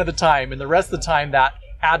 13% of the time, and the rest of the time that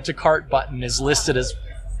add to cart button is listed as,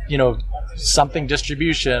 something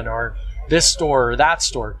distribution or this store or that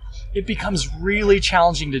store, it becomes really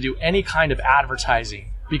challenging to do any kind of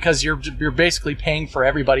advertising because you're basically paying for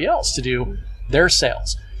everybody else to do their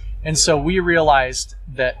sales. And so we realized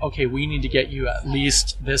that, okay, we need to get you at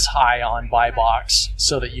least this high on buy box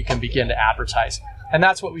so that you can begin to advertise. And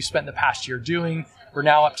that's what we spent the past year doing. We're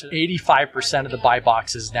now up to 85% of the buy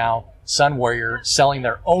boxes now, Sun Warrior, selling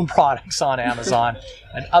their own products on Amazon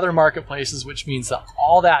and other marketplaces, which means that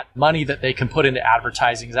all that money that they can put into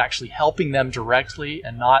advertising is actually helping them directly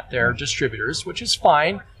and not their distributors, which is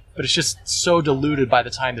fine, but it's just so diluted by the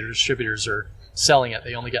time their distributors are selling it.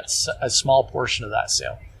 They only get a small portion of that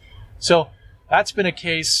sale. So that's been a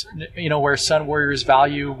case, where Sun Warrior's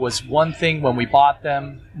value was one thing when we bought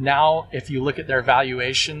them. Now, if you look at their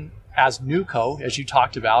valuation as Nuco, as you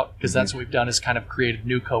talked about, because that's what we've done is kind of created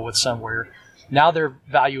Nuco with Sun Warrior. Now their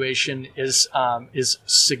valuation is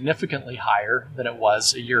significantly higher than it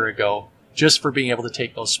was a year ago, just for being able to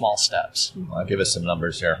take those small steps. I'll give us some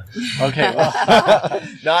numbers here. Okay. Well.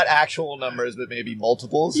 Not actual numbers, but maybe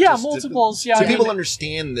multiples. Yeah, multiples. So people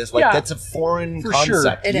understand this. That's a foreign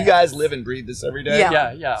concept. Sure. You guys live and breathe this every day.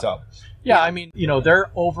 Yeah. So, I mean,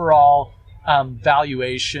 their overall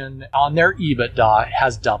valuation on their EBITDA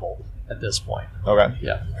has doubled at this point. Okay.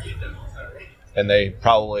 Yeah. And they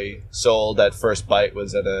probably sold that first bite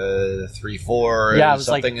was at a 3-4. Yeah, it was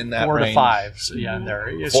something like in that 4 range. to 5. So yeah, in there.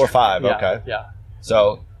 4 or 5. Okay. Yeah.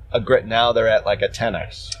 So now they're at like a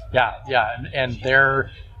 10x. Yeah, and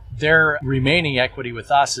their remaining equity with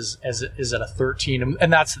us is at a 13,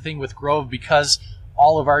 and that's the thing with Grove, because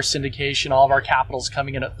all of our syndication, all of our capital is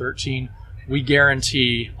coming in at 13. We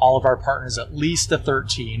guarantee all of our partners at least a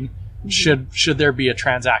 13. Should there be a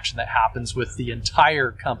transaction that happens with the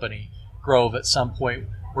entire company, Grove, at some point,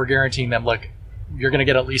 we're guaranteeing them, look, you're going to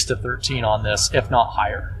get at least a 13 on this, if not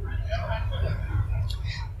higher.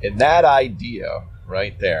 In that idea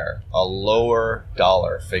right there, a lower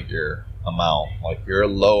dollar figure amount, like your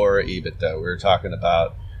lower EBITDA, we were talking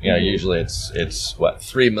about, usually it's what,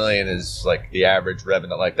 3 million is like the average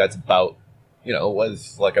revenue, like that's about,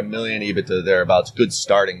 with like $1 million EBITDA thereabouts, good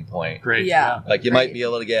starting point. Great. Yeah. Like you might be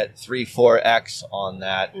able to get 3-4x on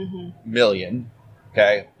that million,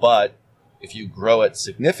 okay? But if you grow it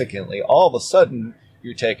significantly, all of a sudden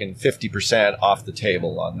you're taking 50% off the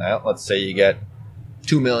table on that. Let's say you get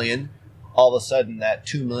 2 million. All of a sudden that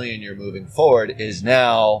 2 million you're moving forward is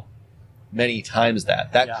now many times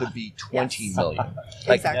that. That could be 20 million.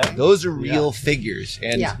 Like Exactly. those are real figures.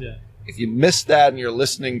 And if you missed that and you're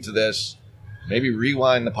listening to this, maybe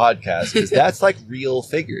rewind the podcast, because that's like real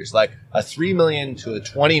figures. Like a 3 million to a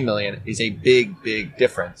 20 million is a big, big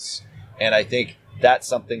difference. And I think that's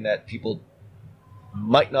something that people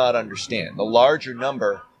might not understand. The larger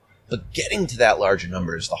number, but getting to that larger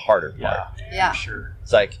number is the harder part. Yeah. For sure.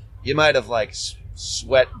 It's like you might have like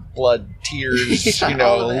sweat, blood, tears,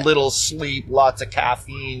 little sleep, lots of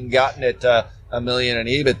caffeine, gotten it to $1 million in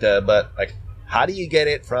EBITDA, but like, how do you get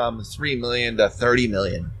it from 3 million to 30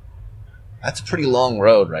 million? That's a pretty long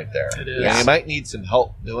road right there. It is. And you might need some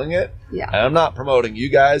help doing it. Yeah. And I'm not promoting you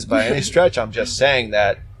guys by any stretch. I'm just saying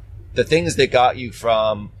that the things that got you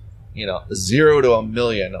from 0 to $1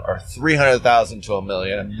 million, or 300,000 to $1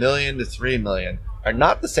 million, $1 million to 3 million, are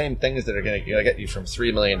not the same things that are going to get you from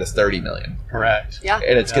 3 million to 30 million. Correct. Yeah.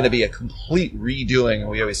 And it's going to be a complete redoing.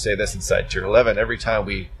 We always say this inside Tier 11. Every time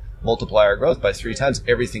we multiply our growth by 3 times,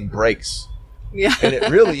 everything breaks. Yeah. And it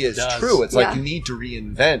really is does. true. It's Yeah. like you need to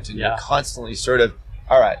reinvent, and Yeah. you're constantly sort of,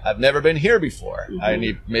 all right, I've never been here before.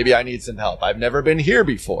 Maybe I need some help. I've never been here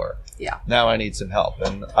before. Yeah. Now I need some help.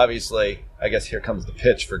 And obviously, I guess here comes the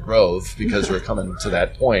pitch for growth, because we're coming to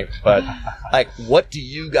that point. But like, what do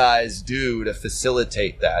you guys do to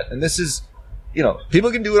facilitate that? And this is,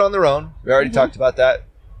 people can do it on their own. We already talked about that.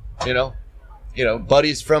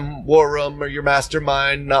 Buddies from War Room or your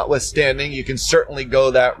mastermind notwithstanding, you can certainly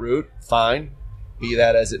go that route. Fine. Be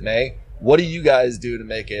that as it may. What do you guys do to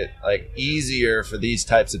make it like easier for these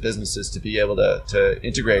types of businesses to be able to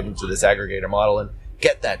integrate into this aggregator model and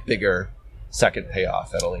get that bigger second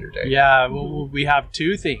payoff at a later date? Yeah, well, we have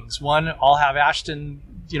 2 things. One, I'll have Ashton,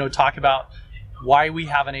 talk about why we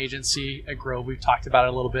have an agency at Grove. We've talked about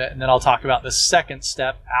it a little bit, and then I'll talk about the second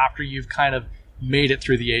step after you've kind of made it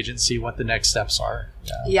through the agency, what the next steps are.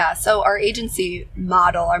 Yeah, so our agency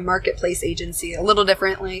model, our marketplace agency, a little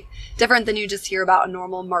different than you just hear about a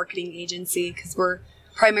normal marketing agency, because we're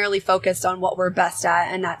primarily focused on what we're best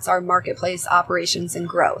at, and that's our marketplace operations and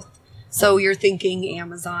growth. So you're thinking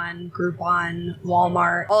Amazon, Groupon,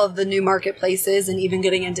 Walmart, all of the new marketplaces, and even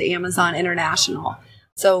getting into Amazon International.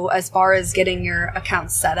 So as far as getting your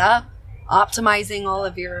accounts set up, optimizing all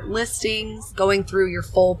of your listings, going through your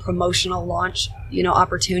full promotional launch,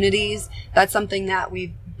 opportunities. That's something that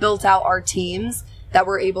we've built out our teams that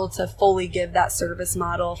we're able to fully give that service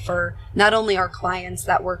model for not only our clients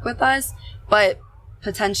that work with us, but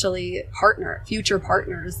potentially future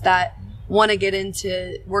partners that want to get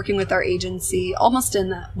into working with our agency almost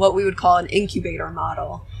in what we would call an incubator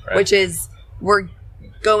model, right. Which is we're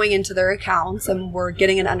going into their accounts and we're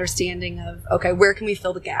getting an understanding of, okay, where can we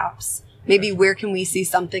fill the gaps? Maybe where can we see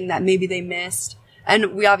something that maybe they missed?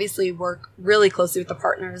 And we obviously work really closely with the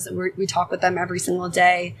partners, and we talk with them every single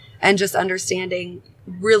day, and just understanding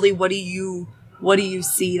really what do you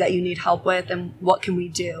see that you need help with, and what can we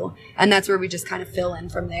do? And that's where we just kind of fill in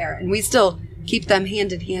from there. And we still keep them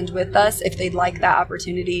hand in hand with us if they'd like that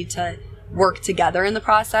opportunity to work together in the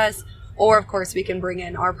process. Or of course we can bring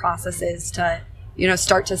in our processes to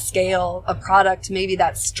start to scale a product maybe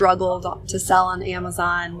that struggled to sell on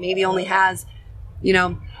Amazon, maybe only has,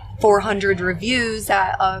 400 reviews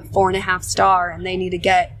at a 4.5 star, and they need to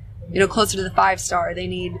get, closer to the 5 star. They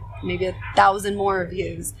need maybe 1,000 more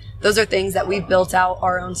reviews. Those are things that we've built out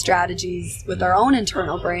our own strategies with our own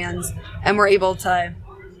internal brands, and we're able to,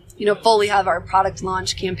 fully have our product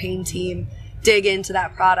launch campaign team dig into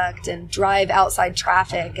that product and drive outside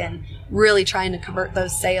traffic and really trying to convert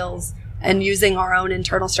those sales, and using our own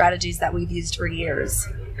internal strategies that we've used for years.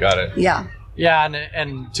 Got it. Yeah. Yeah,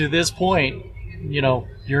 and to this point,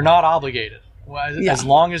 you're not obligated. As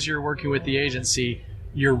long as you're working with the agency,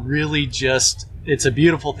 you're really it's a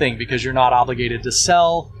beautiful thing because you're not obligated to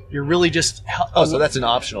sell. You're really just... so that's an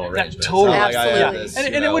optional arrangement. Totally. It's not like I have Absolutely.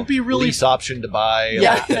 this, And it would be really... lease option to buy.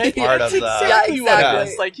 Yeah. Like, part of the... exactly what it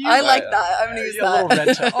is. Like I like that. I'm going to use a little that.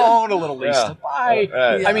 rent to own, a little lease to buy.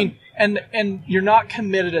 Right. I mean, and you're not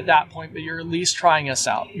committed at that point, but you're at least trying us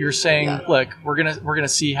out. You're saying, look, we're gonna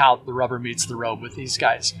see how the rubber meets the road with these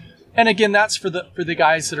guys. And again, that's for the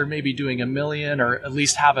guys that are maybe doing $1 million, or at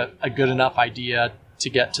least have a good enough idea to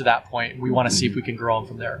get to that point. We want to see if we can grow them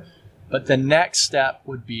from there. But the next step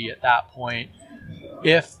would be at that point,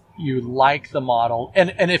 if you like the model,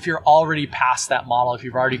 and if you're already past that model, if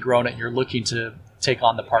you've already grown it, and you're looking to take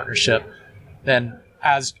on the partnership, then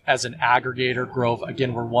as an aggregator, Grove,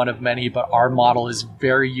 again, we're one of many, but our model is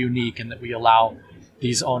very unique in that we allow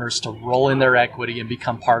these owners to roll in their equity and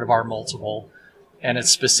become part of our multiple. And it's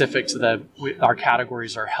specific to our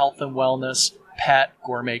categories are health and wellness, pet,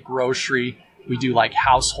 gourmet grocery. We do like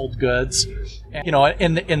household goods, and,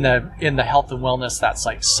 in the health and wellness, that's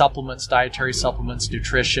like supplements, dietary supplements,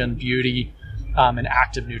 nutrition, beauty, and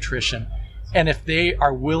active nutrition. And if they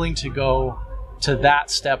are willing to go to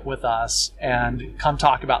that step with us and come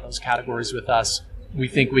talk about those categories with us, we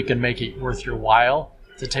think we can make it worth your while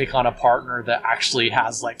to take on a partner that actually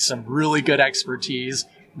has like some really good expertise,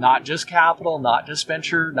 not just capital, not just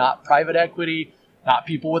venture, not private equity, not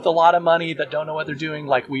people with a lot of money that don't know what they're doing.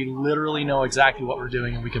 Like, we literally know exactly what we're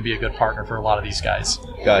doing, and we can be a good partner for a lot of these guys.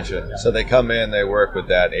 Gotcha. Yeah. So they come in, they work with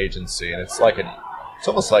that agency, and it's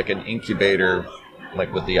almost like an incubator,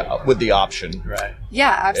 like with the option. Right.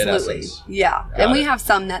 Yeah, absolutely. Yeah. Got and we it. have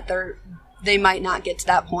some that they might not get to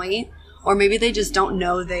that point, or maybe they just don't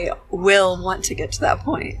know they will want to get to that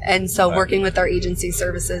point. And so working with our agency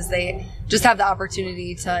services, they just have the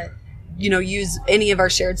opportunity to, use any of our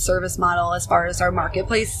shared service model as far as our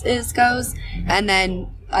marketplace goes. And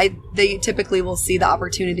then they typically will see the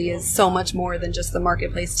opportunity as so much more than just the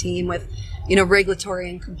marketplace team with, regulatory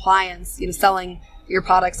and compliance, selling your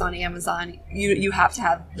products on Amazon. You have to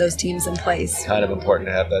have those teams in place. Kind of important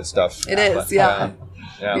to have that stuff. It is, yeah.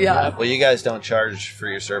 Yeah. Well, you guys don't charge for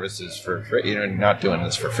your services for free. You're not doing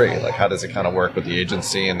this for free. Like, how does it kind of work with the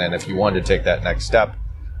agency? And then if you wanted to take that next step,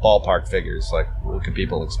 ballpark figures, like what can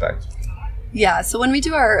people expect? Yeah. So when we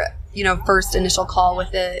do our, first initial call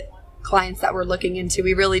with the clients that we're looking into,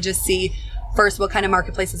 we really just see first what kind of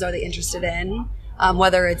marketplaces are they interested in,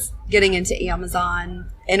 whether it's getting into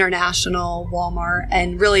Amazon, international, Walmart,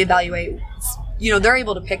 and really evaluate, they're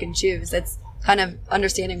able to pick and choose. It's kind of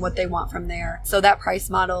understanding what they want from there. So that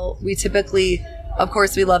price model, we typically, of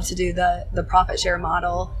course, we love to do the profit share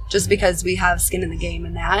model just because we have skin in the game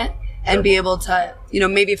in that. And be able to,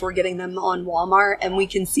 maybe if we're getting them on Walmart and we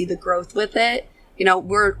can see the growth with it,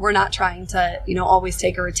 we're not trying to, always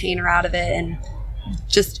take a retainer out of it and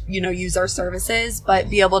just, use our services, but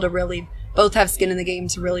be able to really both have skin in the game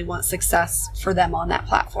to really want success for them on that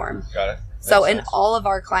platform. Got it. So, and all of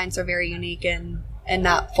our clients are very unique in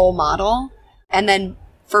that full model. And then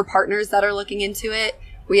for partners that are looking into it,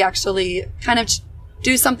 we actually kind of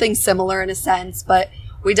do something similar in a sense, but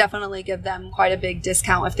we definitely give them quite a big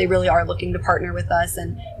discount if they really are looking to partner with us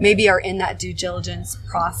and maybe are in that due diligence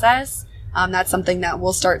process. That's something that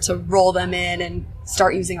we'll start to roll them in and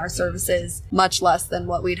start using our services much less than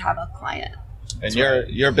what we'd have a client. And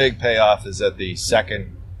your big payoff is at the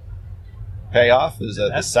second payoff? Is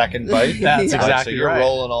that the second bite? That's exactly So you're right.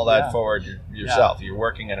 rolling all that forward yourself. You're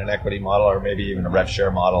working in an equity model or maybe even a rev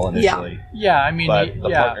share model initially. Yeah, I mean, but the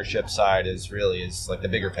partnership side is like the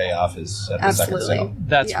bigger payoff is at the second sale.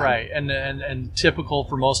 That's right. And typical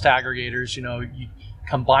for most aggregators, you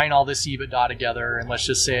combine all this EBITDA together, and let's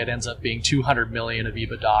just say it ends up being 200 million of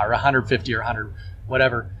EBITDA or 150 or 100,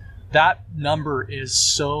 whatever. That number is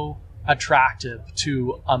so attractive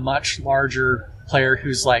to a much larger player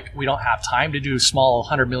who's like, we don't have time to do small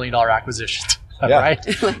 $100 million acquisitions, right?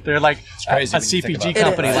 They're like a CPG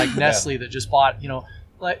company like Nestle that just bought,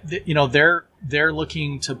 they're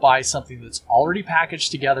looking to buy something that's already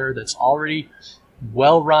packaged together, that's already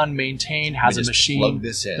well run, maintained, has a machine. Plug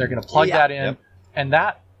this in. They're going to plug that in, and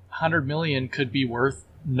that 100 million could be worth,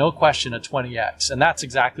 no question, a 20x, and that's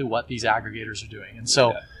exactly what these aggregators are doing. And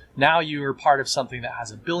so now you are part of something that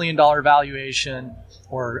has $1 billion valuation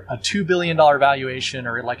or a $2 billion valuation,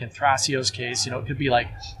 or like in Thrasio's case, it could be like,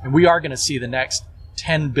 and we are going to see the next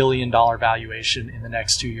 $10 billion valuation in the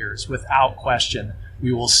next 2 years. Without question,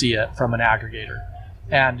 we will see it from an aggregator.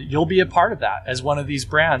 And you'll be a part of that as one of these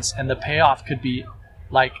brands. And the payoff could be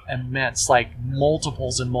like immense, like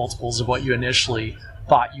multiples and multiples of what you initially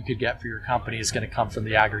thought you could get for your company is going to come from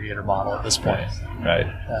the aggregator model at this point. Right.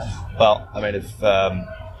 Well, I mean,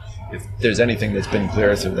 if there's anything that's been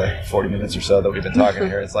clear through the 40 minutes or so that we've been talking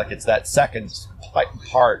here, it's that second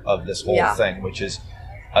part of this whole thing, which is,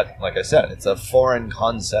 like I said, it's a foreign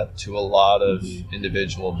concept to a lot of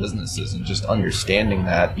individual businesses, and just understanding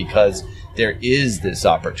that, because there is this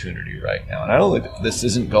opportunity right now. And I don't think this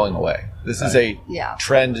isn't going away. This is a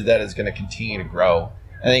trend that is going to continue to grow.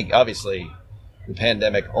 I think, obviously, the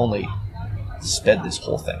pandemic only sped this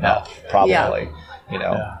whole thing up, probably.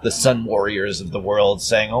 The Sun Warriors of the world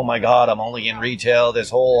saying, oh my God, I'm only in retail. This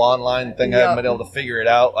whole online thing, I haven't been able to figure it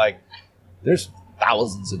out. Like, there's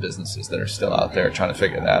thousands of businesses that are still out there trying to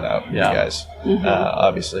figure that out. You guys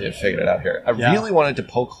obviously have figured it out here. I really wanted to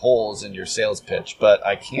poke holes in your sales pitch, but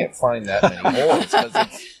I can't find that many holes.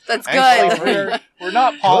 That's good. We're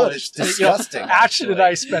not polished. It's disgusting. Ashton and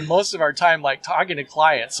I spend most of our time talking to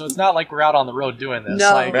clients, so it's not like we're out on the road doing this.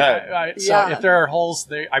 No. So if there are holes,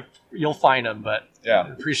 you'll find them. But I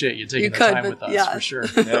appreciate you taking the time with us for sure.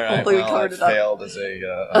 All right. Well, I failed as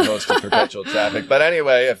a host of Perpetual Traffic. But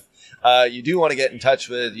anyway, if you do want to get in touch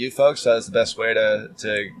with you folks, that's the best way to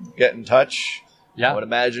get in touch. I would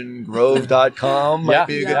imagine grove.com might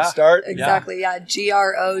be a good start. Exactly.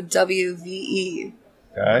 GROWVE.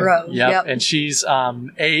 Okay. Grove. Yep. And she's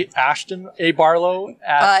Ashton A. Barlow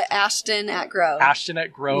at Ashton at Grove. Ashton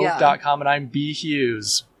at grove.com, and I'm B.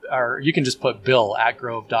 Hughes. Or you can just put Bill at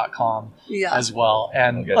grove.com as well.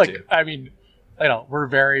 And look, I mean, we're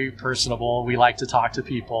very personable. We like to talk to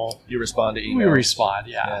people. You respond to emails. We respond,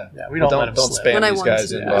 we don't let them don't slip. spam these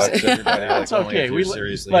guys inbox. Everybody it's okay. We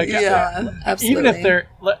seriously. Absolutely. Even if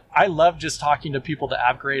I love just talking to people that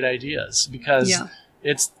have great ideas, because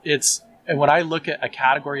it's. And when I look at a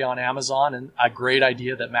category on Amazon and a great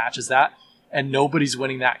idea that matches that, and nobody's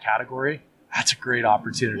winning that category, that's a great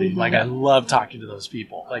opportunity. Like, I love talking to those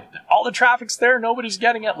people. Like, all the traffic's there, nobody's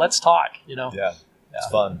getting it. Let's talk, Yeah. It's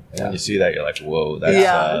fun. And when you see that, you're like, whoa,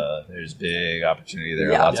 that's there's big opportunity there.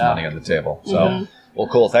 Lots of money on the table. So, well,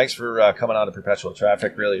 cool. Thanks for coming on to Perpetual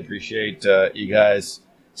Traffic. Really appreciate you guys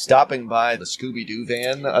stopping by the Scooby-Doo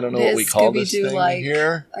van. I don't know what we call this thing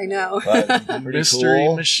here. I know. Mystery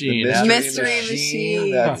cool. Machine. The Mystery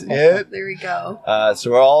Machine. That's it. There we go.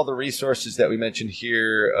 So all the resources that we mentioned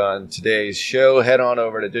here on today's show, head on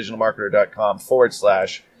over to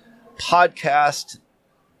digitalmarketer.com/podcast.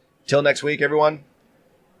 Till next week, everyone.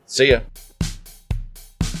 See ya.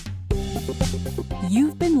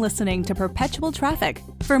 You've been listening to Perpetual Traffic.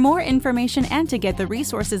 For more information and to get the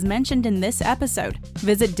resources mentioned in this episode,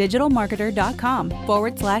 visit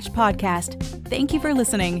digitalmarketer.com/podcast. Thank you for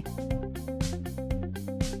listening.